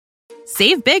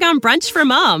Save big on brunch for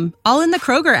mom, all in the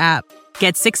Kroger app.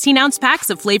 Get 16-ounce packs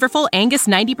of flavorful Angus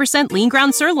 90% lean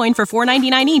ground sirloin for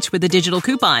 $4.99 each with a digital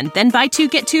coupon. Then buy 2,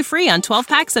 get 2 free on 12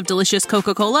 packs of delicious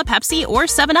Coca-Cola, Pepsi, or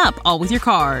 7-Up, all with your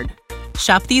card.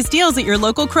 Shop these deals at your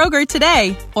local Kroger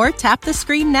today, or tap the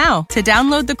screen now to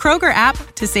download the Kroger app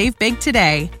to save big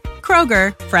today.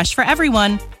 Kroger, fresh for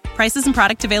everyone. Prices and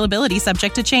product availability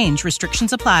subject to change.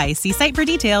 Restrictions apply. See site for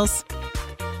details.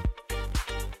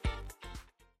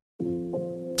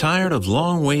 Tired of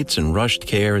long waits and rushed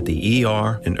care at the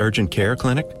ER and urgent care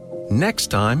clinic? Next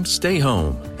time, stay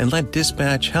home and let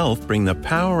Dispatch Health bring the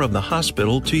power of the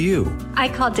hospital to you. I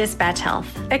call Dispatch Health.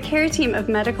 A care team of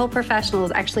medical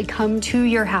professionals actually come to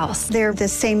your house. They're the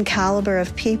same caliber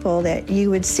of people that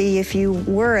you would see if you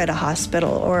were at a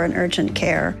hospital or an urgent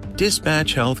care.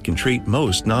 Dispatch Health can treat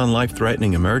most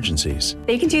non-life-threatening emergencies.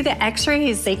 They can do the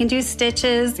x-rays, they can do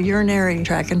stitches, urinary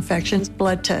tract infections,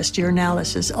 blood test,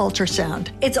 urinalysis,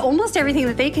 ultrasound. It's almost everything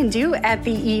that they can do at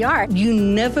the ER. You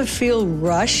never feel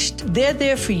rushed. They're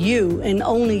there for you and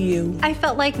only you. I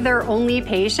felt like their only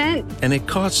patient. And it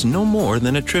costs no more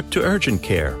than a trip to urgent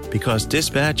care because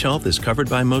Dispatch Health is covered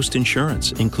by most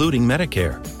insurance, including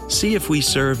Medicare. See if we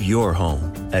serve your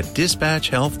home at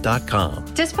dispatchhealth.com.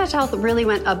 Dispatch Health really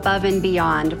went above and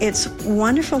beyond. It's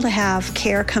wonderful to have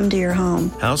care come to your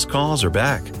home. House calls are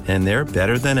back, and they're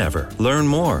better than ever. Learn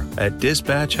more at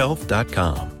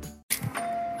dispatchhealth.com.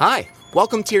 Hi,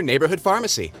 welcome to your neighborhood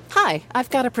pharmacy. Hi, I've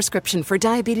got a prescription for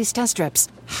diabetes test strips.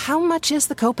 How much is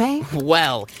the copay?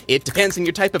 Well, it depends on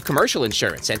your type of commercial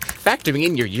insurance and factoring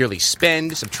in your yearly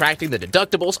spend, subtracting the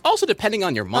deductibles, also depending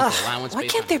on your monthly allowance. Why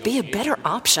can't there be a better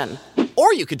option?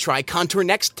 Or you could try Contour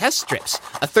Next test strips.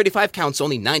 A 35 count's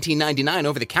only $19.99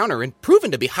 over the counter and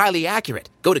proven to be highly accurate.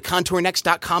 Go to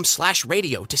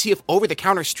contournext.com/radio to see if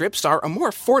over-the-counter strips are a more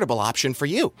affordable option for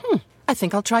you. I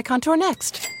think I'll try Contour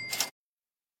Next.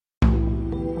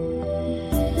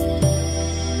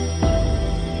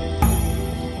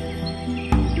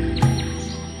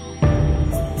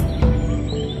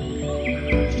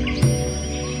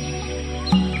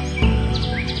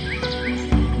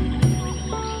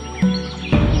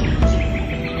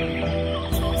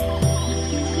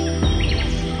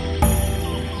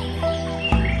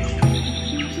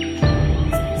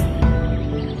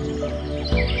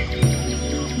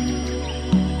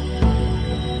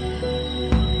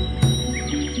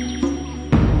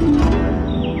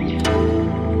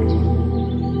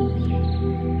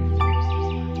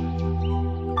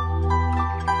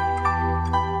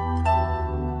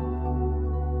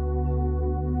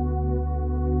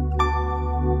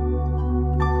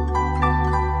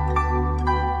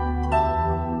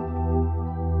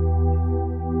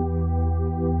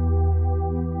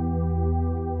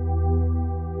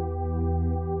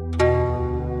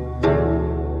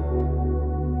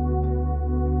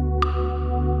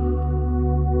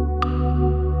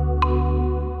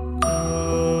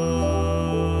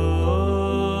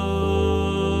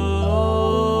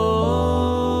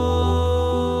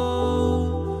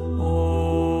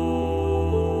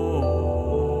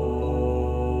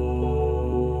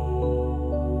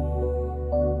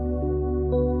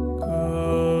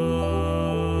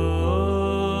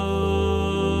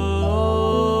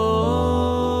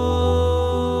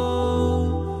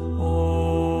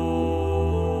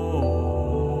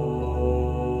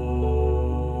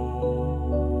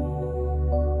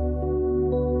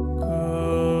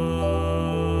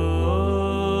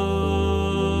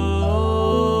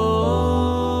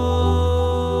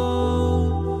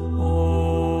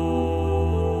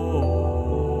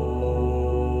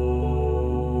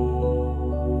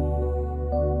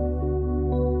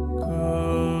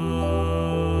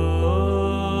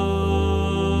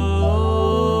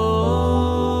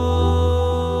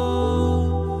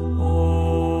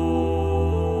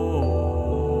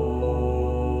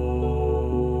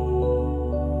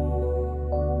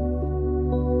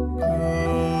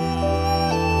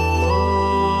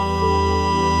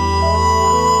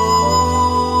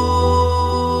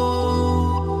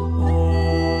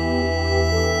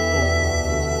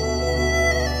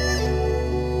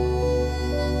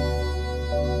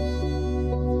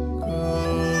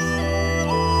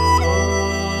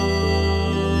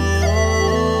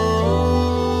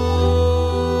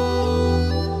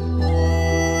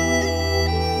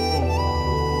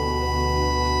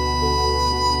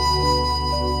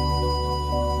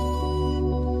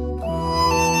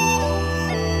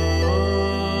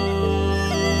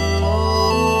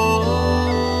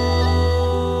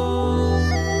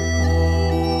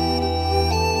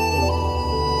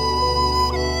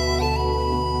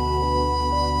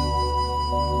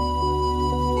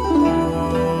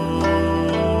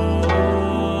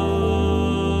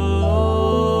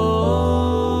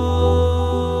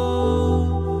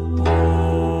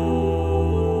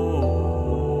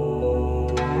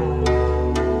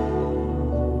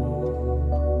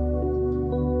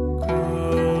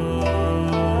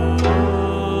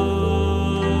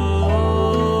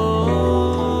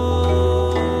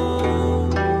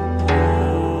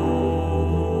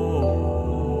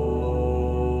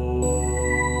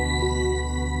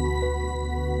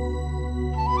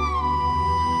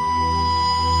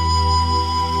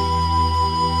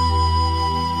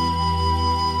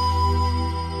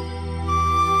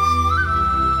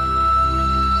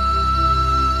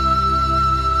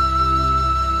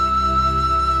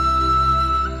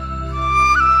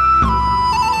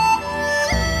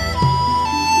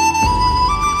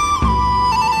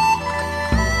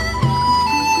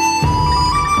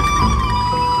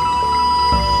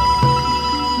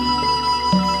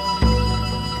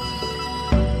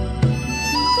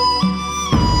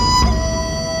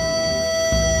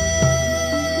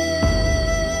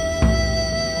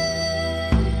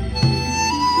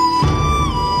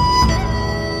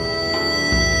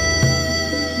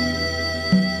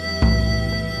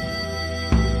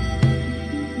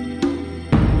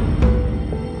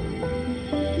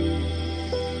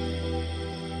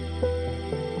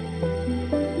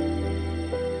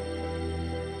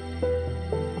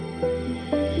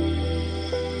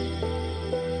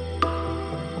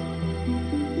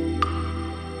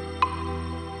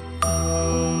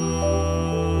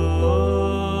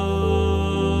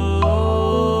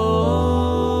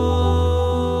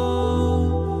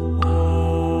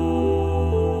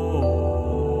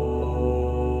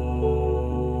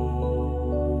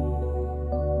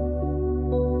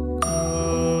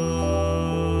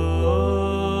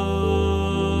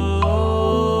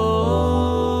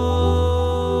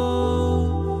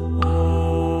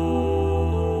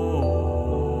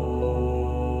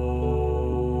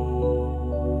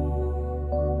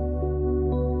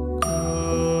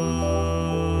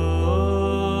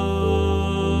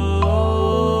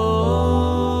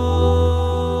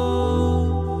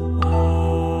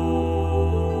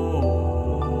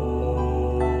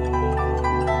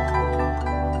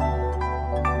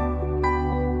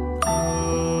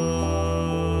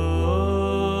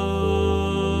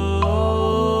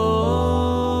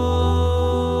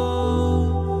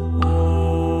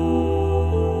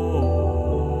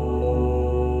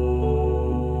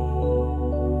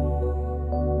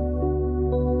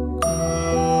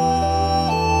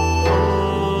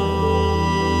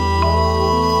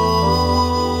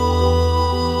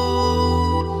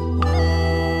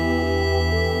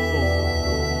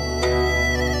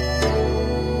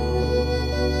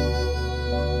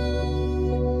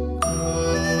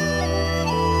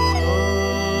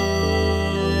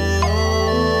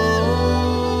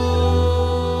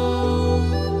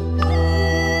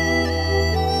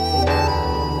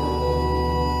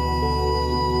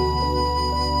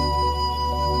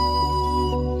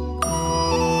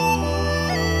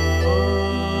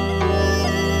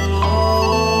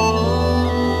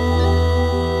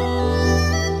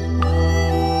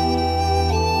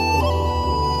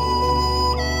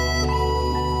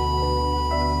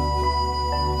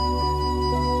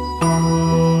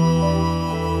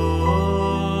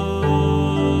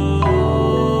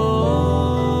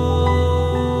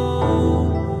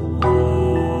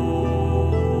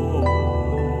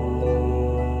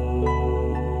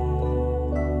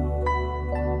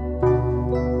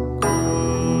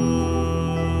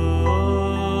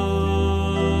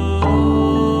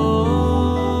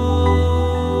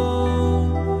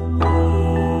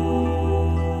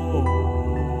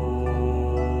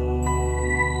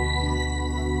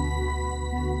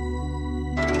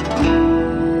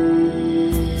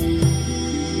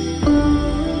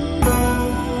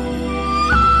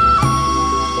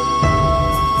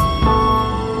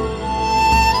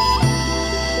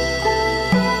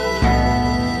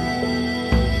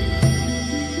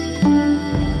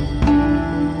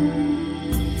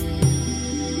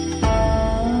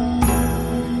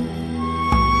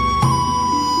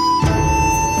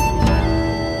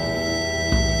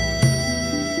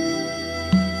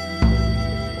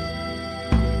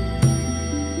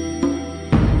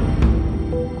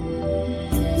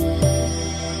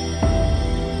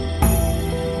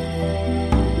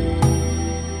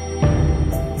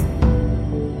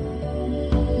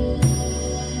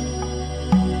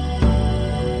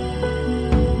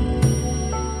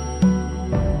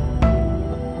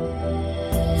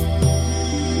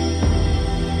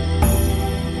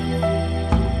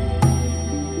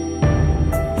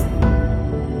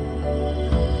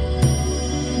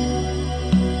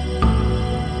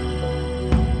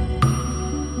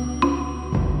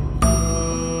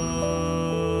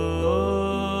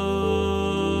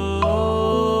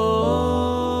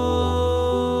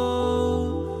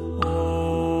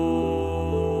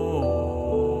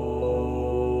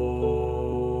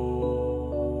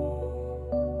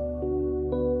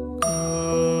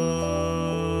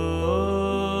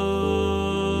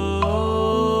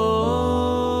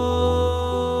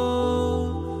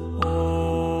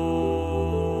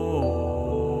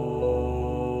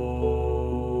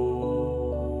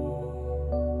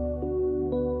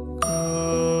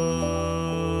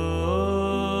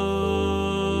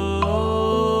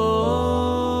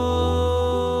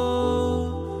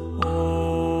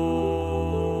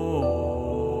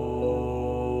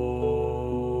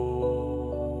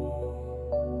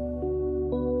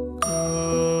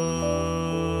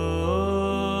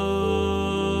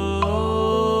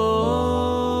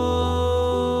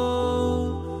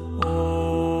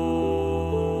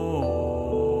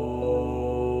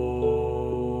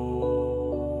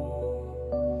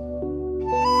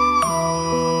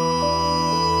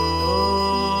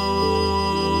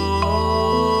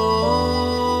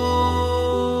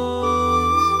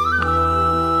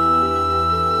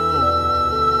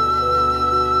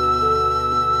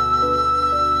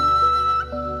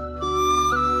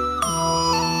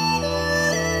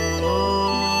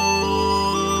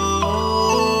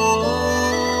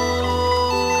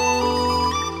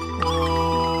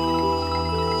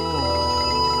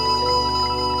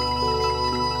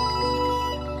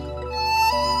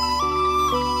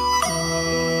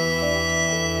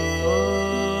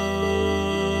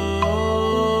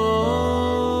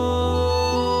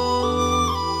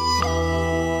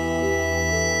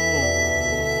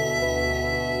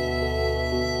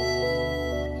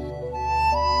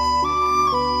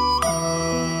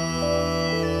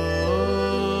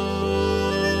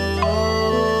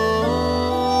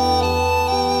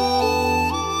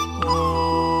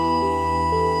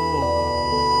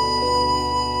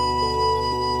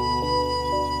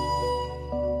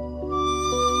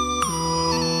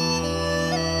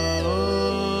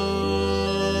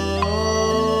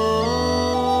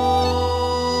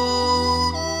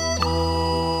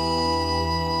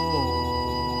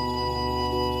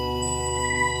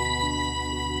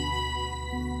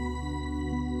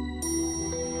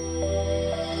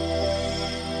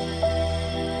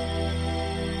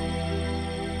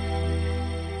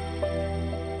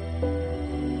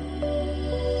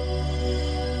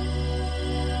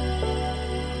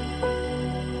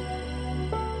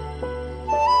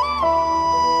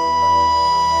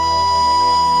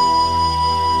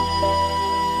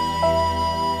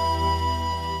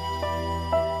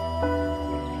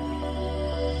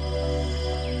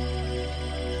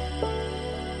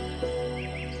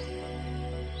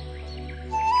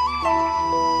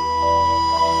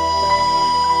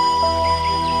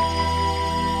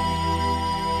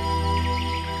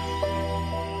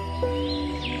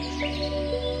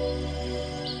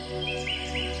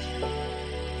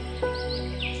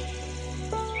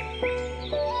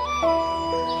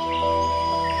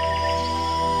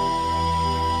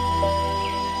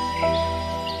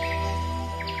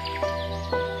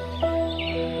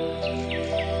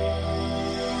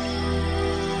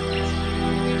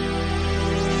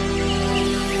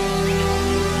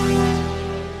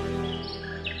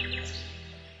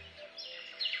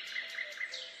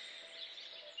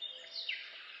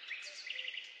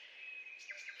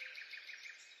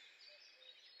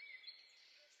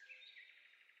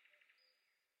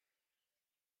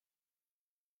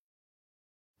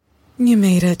 You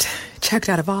made it. Checked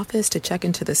out of office to check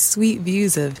into the sweet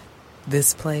views of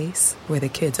this place where the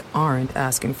kids aren't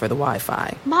asking for the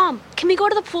Wi-Fi. Mom, can we go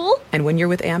to the pool? And when you're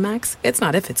with Amex, it's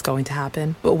not if it's going to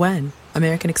happen, but when.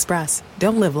 American Express.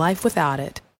 Don't live life without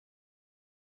it.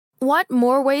 Want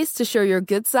more ways to show your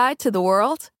good side to the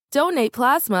world? Donate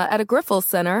plasma at a Grifols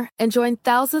Center and join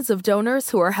thousands of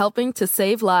donors who are helping to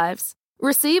save lives.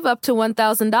 Receive up to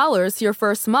 $1,000 your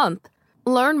first month.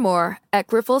 Learn more at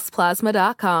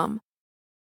grifolsplasma.com.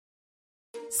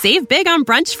 Save big on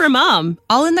brunch for mom,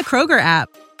 all in the Kroger app.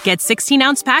 Get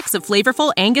 16-ounce packs of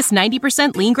flavorful Angus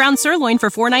 90% lean ground sirloin for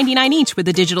 $4.99 each with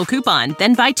a digital coupon.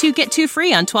 Then buy 2, get 2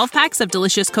 free on 12 packs of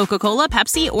delicious Coca-Cola,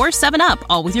 Pepsi, or 7-Up,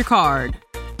 all with your card.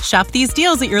 Shop these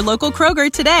deals at your local Kroger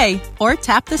today, or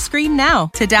tap the screen now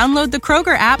to download the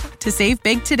Kroger app to save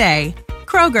big today.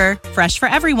 Kroger, fresh for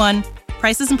everyone.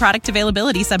 Prices and product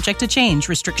availability subject to change.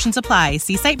 Restrictions apply.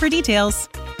 See site for details.